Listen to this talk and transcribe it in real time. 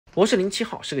我是07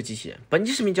号，是个机器人。本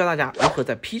期视频教大家如何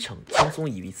在 P 城轻松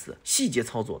1v4，细节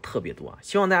操作特别多啊，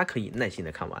希望大家可以耐心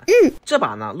的看完。这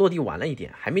把呢落地晚了一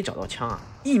点，还没找到枪啊，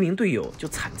一名队友就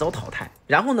惨遭淘汰，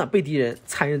然后呢被敌人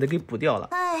残忍的给补掉了。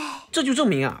这就证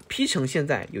明啊 ，P 城现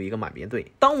在有一个满编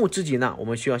队。当务之急呢，我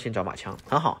们需要先找把枪。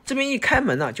很好，这边一开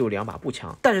门呢就有2把步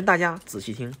枪，但是大家仔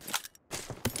细听。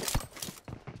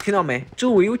听到没？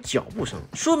周围有脚步声，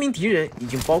说明敌人已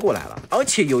经包过来了，而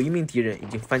且有一名敌人已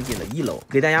经翻进了1楼。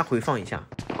给大家回放一下，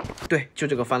对，就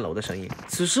这个翻楼的声音。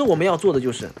此时我们要做的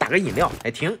就是打个饮料。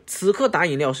哎，停！此刻打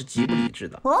饮料是极不理智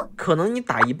的，可能你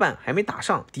打一半还没打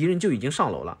上，敌人就已经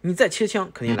上楼了，你再切枪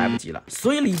肯定来不及了。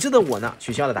所以理智的我呢，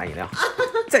取消了打饮料。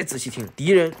再仔细听，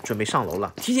敌人准备上楼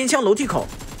了，提前枪楼梯口，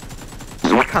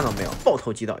看到没有？爆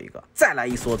头击倒一个，再来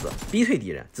一梭子，逼退敌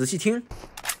人。仔细听。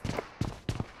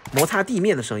摩擦地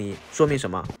面的声音说明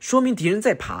什么？说明敌人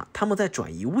在爬，他们在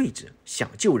转移位置，想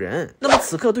救人。那么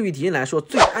此刻对于敌人来说，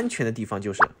最安全的地方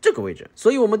就是这个位置。所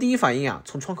以我们第一反应啊，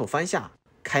从窗口翻下，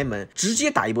开门，直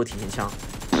接打一波提前枪，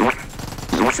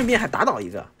顺便还打倒一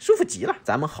个，舒服极了。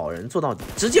咱们好人做到底，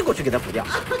直接过去给他补掉，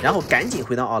然后赶紧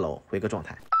回到2楼，回个状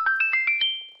态。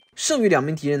剩余2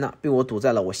名敌人呢，被我堵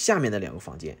在了我下面的2个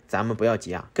房间。咱们不要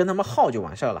急啊，跟他们耗就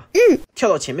完事了。跳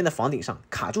到前面的房顶上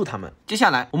卡住他们。接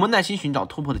下来我们耐心寻找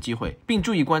突破的机会，并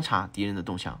注意观察敌人的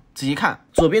动向。仔细看，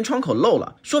左边窗口漏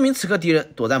了，说明此刻敌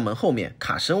人躲在门后面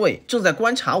卡身位，正在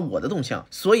观察我的动向。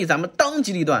所以咱们当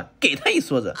机立断，给他一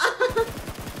梭子。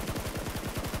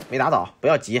没打倒，不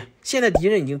要急。现在敌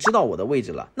人已经知道我的位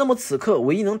置了，那么此刻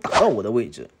唯一能打到我的位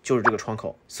置就是这个窗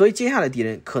口，所以接下来敌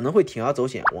人可能会铤而走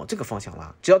险往这个方向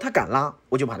拉，只要他敢拉，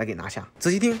我就把他给拿下。仔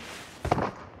细听，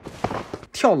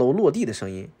跳楼落地的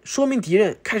声音，说明敌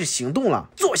人开始行动了。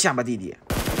坐下吧，弟弟。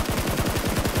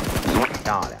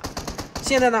漂亮。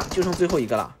现在呢，就剩最后一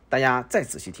个了，大家再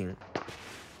仔细听。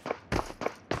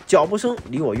脚步声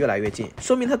离我越来越近，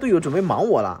说明他队友准备忙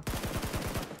我了。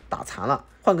打残了，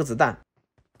换个子弹。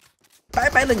拜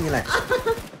拜了你嘞！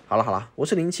好了，我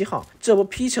是07号，这波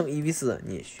P 城1v4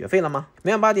你学废了吗？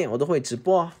每晚8点我都会直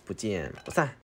播，不见不散。